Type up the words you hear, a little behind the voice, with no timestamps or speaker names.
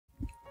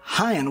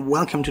Hi and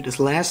welcome to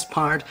this last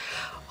part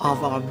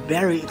of our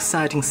very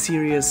exciting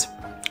series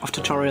of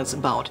tutorials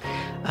about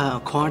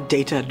core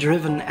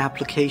data-driven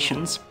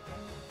applications.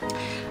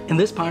 In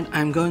this part,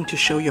 I'm going to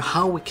show you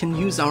how we can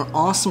use our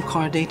awesome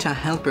core data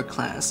helper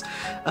class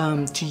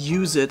to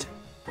use it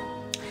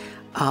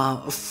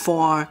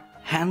for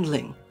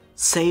handling,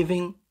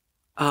 saving,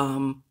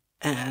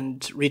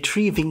 and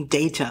retrieving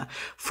data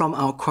from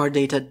our core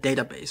data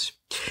database.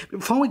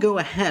 Before we go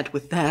ahead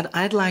with that,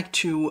 I'd like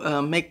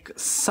to make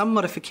some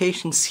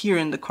modifications here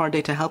in the core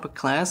data helper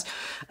class.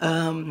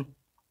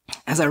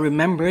 As I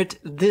remembered,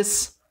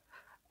 this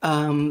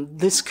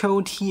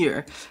code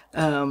here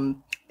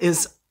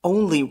is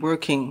only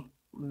working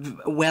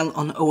well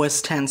on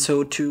OS 10.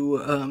 So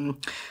to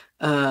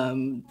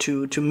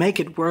make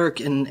it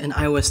work in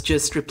iOS,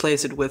 just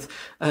replace it with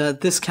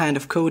this kind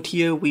of code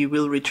here. We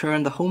will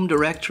return the home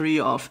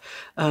directory of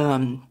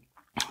our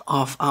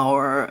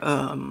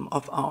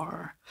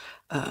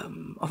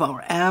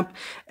app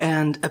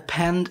and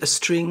append a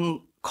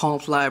string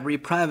called library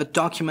private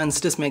documents.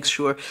 This makes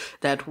sure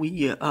that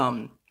we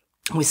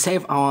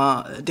save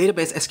our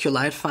database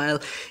SQLite file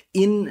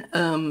in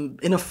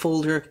a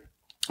folder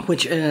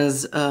which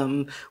is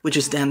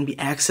then be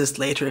accessed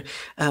later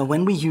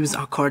when we use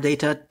our core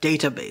data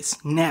database.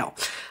 Now,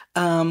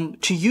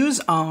 to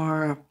use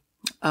our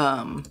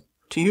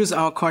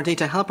core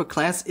data helper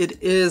class,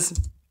 it is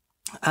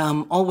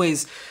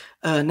always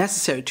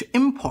necessary to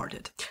import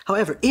it.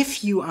 However,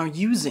 if you are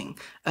using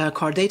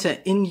core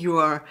data in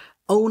your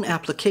own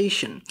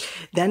application,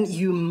 then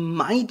you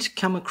might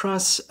come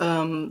across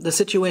the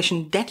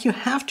situation that you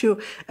have to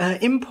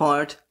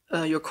import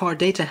your core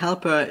data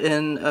helper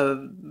in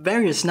a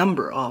various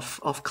number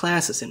of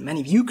classes, in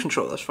many view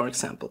controllers, for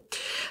example.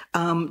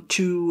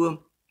 To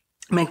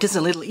make this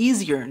a little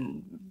easier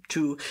and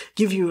to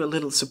give you a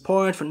little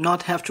support for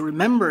not have to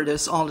remember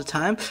this all the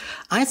time,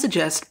 I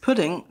suggest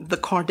putting the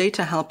core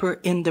data helper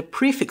in the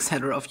prefix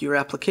header of your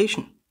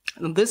application.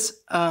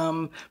 This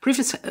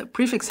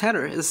prefix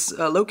header is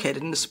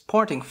located in the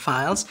supporting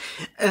files,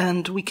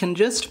 and we can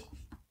just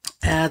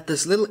add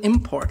this little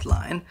import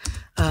line,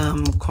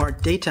 core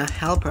data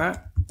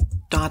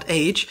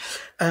helper.h,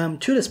 to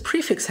this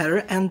prefix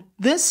header, and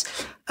this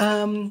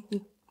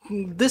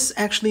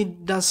actually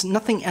does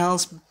nothing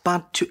else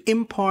but to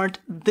import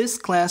this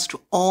class to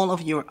all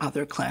of your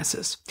other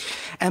classes.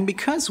 And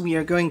because we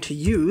are going to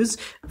use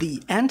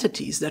the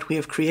entities that we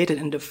have created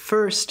in the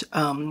first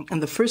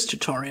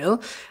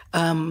tutorial,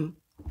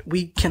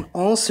 we can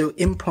also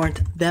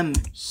import them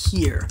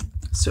here.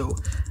 So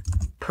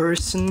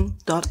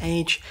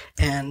person.h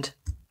and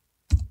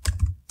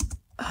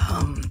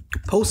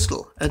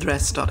postal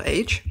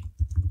address.h.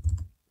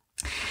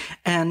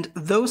 And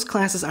those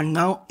classes are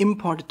now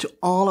imported to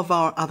all of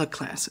our other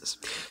classes.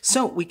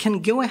 So we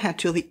can go ahead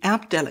to the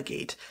app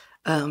delegate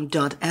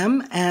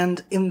 .m,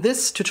 and in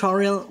this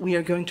tutorial we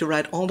are going to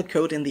write all the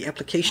code in the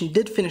application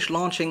did finish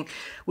launching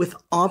with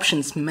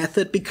options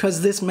method,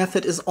 because this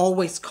method is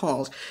always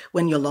called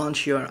when you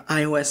launch your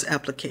iOS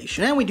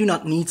application. And we do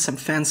not need some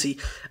fancy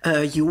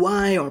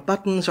UI or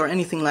buttons or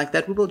anything like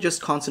that. We will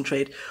just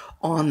concentrate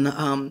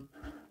on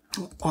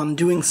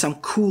doing some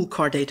cool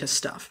core data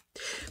stuff.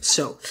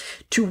 So,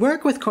 to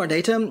work with core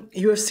data,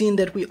 you have seen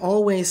that we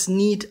always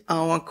need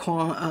our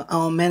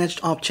managed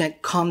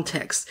object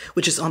context,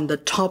 which is on the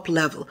top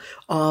level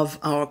of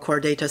our core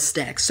data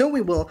stack. So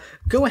we will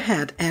go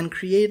ahead and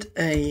create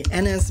a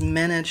NS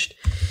managed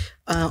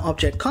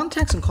object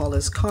context and call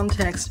this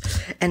context,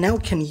 and now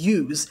we can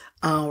use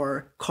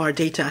our core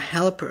data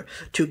helper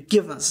to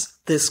give us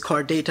this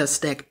core data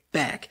stack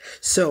back.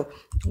 So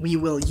we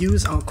will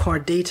use our core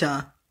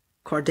data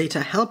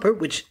helper,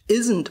 which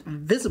isn't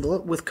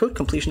visible with code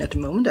completion at the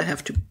moment. I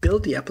have to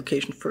build the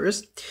application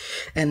first.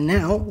 And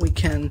now we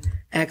can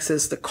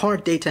access the core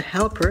data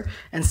helper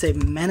and say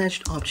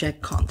managed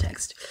object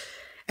context.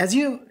 As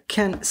you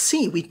can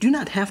see, we do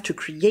not have to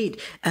create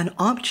an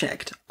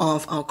object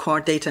of our core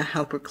data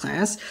helper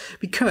class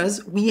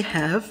because we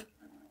have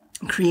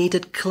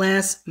created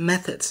class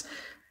methods.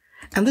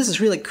 And this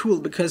is really cool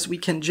because we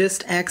can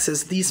just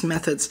access these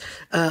methods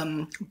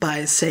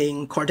by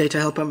saying core data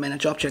helper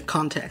manage object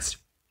context.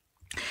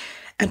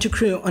 And to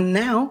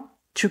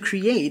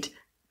create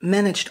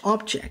managed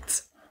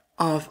objects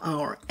of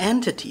our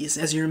entities,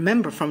 as you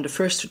remember from the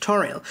first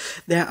tutorial,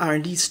 there are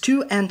these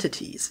two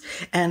entities.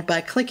 And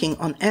by clicking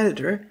on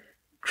editor,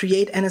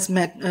 create NS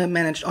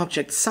managed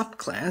object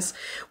subclass,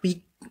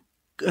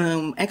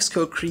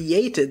 Xcode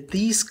created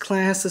these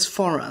classes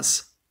for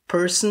us,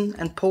 person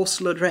and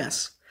postal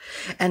address.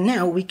 And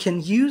now we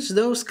can use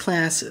those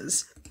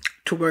classes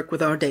to work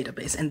with our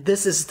database. And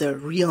this is the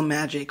real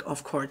magic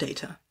of core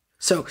data.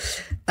 So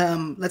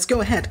let's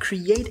go ahead,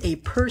 create a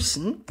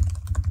person,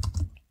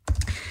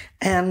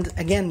 and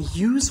again,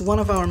 use one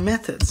of our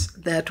methods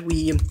that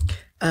we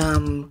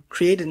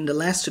created in the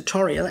last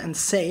tutorial and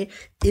say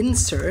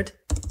insert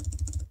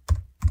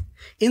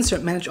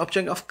manage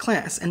object of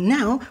class. And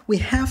now we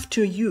have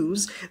to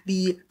use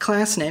the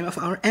class name of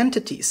our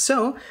entity.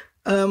 So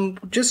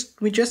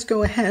we just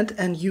go ahead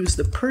and use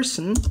the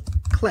person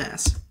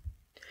class.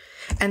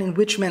 And in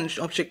which managed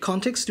object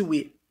context do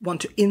we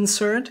want to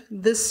insert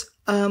this,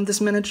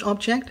 this managed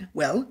object?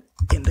 Well,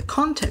 in the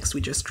context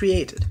we just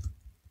created.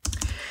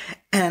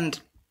 And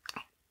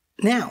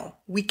now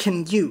we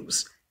can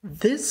use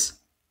this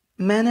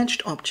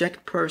managed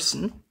object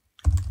person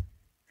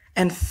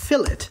and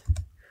fill it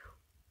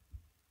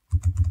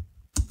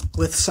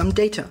with some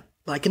data,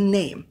 like a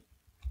name.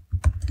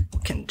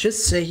 We can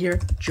just say here,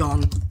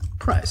 John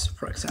Price,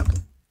 for example.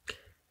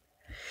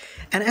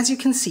 And as you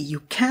can see, you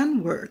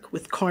can work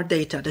with core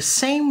data the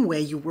same way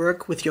you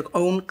work with your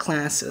own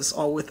classes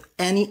or with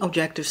any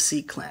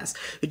Objective-C class.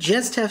 You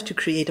just have to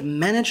create a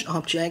managed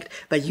object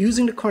by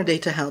using the core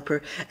data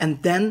helper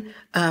and then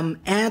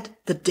add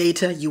the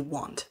data you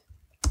want.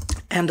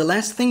 And the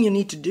last thing you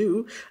need to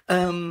do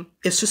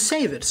is to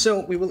save it.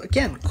 So we will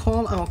again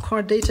call our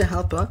core data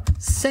helper,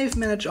 save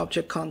managed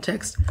object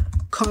context,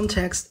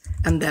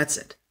 and that's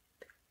it.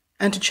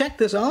 And to check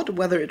this out,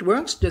 whether it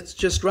works, let's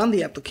just run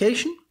the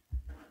application.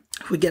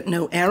 If we get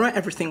no error,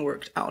 everything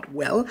worked out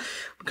well,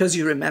 because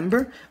you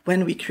remember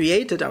when we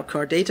created our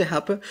core data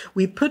helper,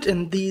 we put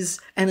in these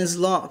NS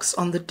logs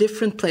on the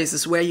different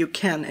places where you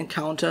can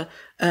encounter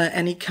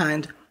any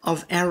kind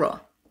of error.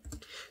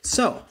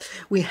 So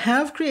we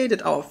have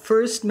created our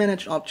first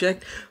managed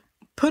object,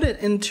 put it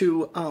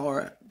into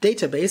our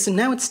database, and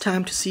now it's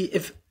time to see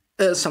if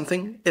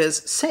something is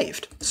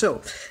saved.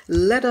 So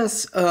let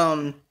us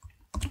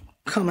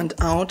comment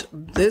out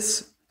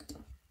this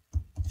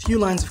few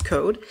lines of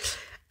code.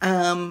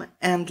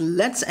 And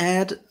let's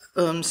add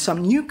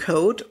some new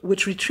code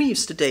which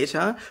retrieves the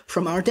data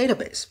from our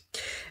database.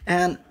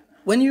 And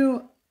when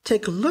you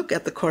take a look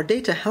at the core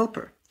data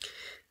helper,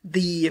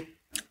 the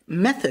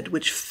method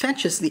which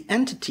fetches the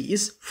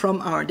entities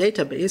from our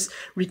database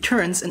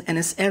returns an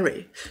NS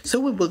array. So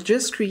we will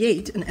just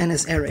create an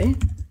NS array,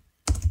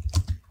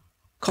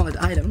 call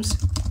it items,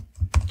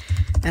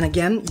 and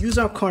again, use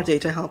our core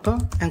data helper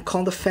and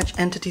call the fetch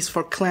entities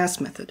for class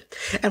method.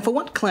 And for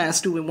what class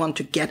do we want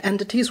to get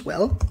entities?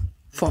 Well,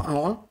 for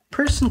our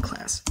person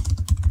class.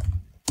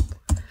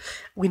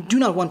 We do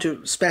not want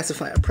to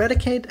specify a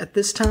predicate at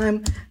this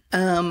time,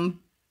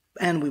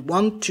 and we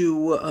want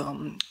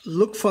to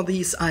look for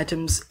these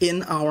items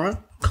in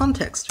our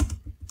context.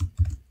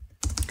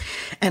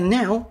 And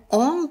now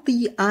all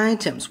the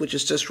items, which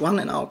is just one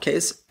in our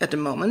case at the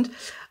moment,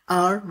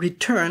 are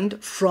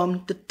returned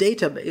from the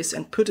database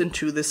and put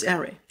into this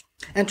array.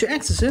 And to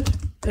access it,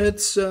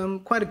 it's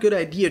quite a good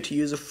idea to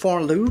use a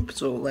for loop.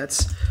 So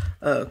let's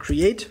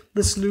create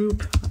this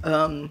loop,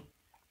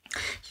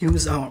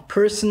 use our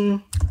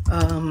person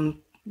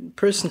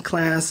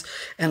class,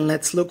 and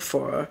let's look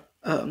for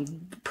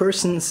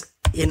persons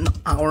in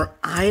our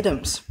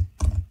items.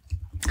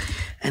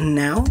 And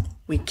now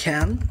we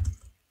can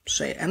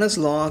say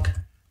nslog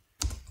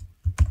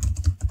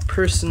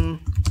person,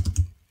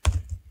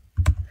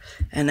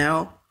 and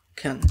now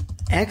can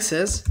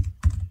access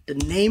the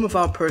name of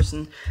our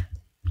person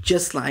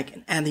just like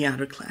in any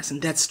other class,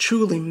 and that's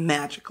truly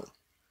magical.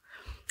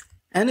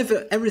 And if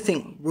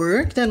everything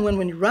worked, then when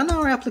we run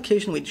our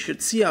application, we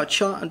should see our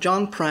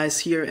John Price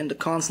here in the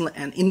console,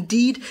 and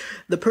indeed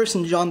the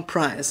person John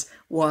Price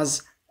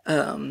was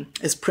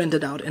is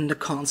printed out in the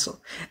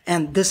console,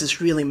 and this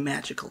is really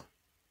magical.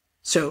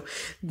 So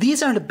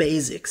these are the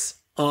basics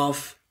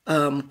of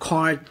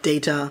core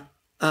data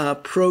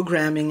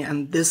programming,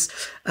 and this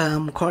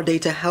core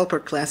data helper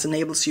class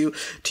enables you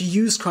to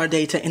use core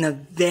data in a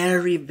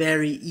very,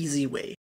 very easy way.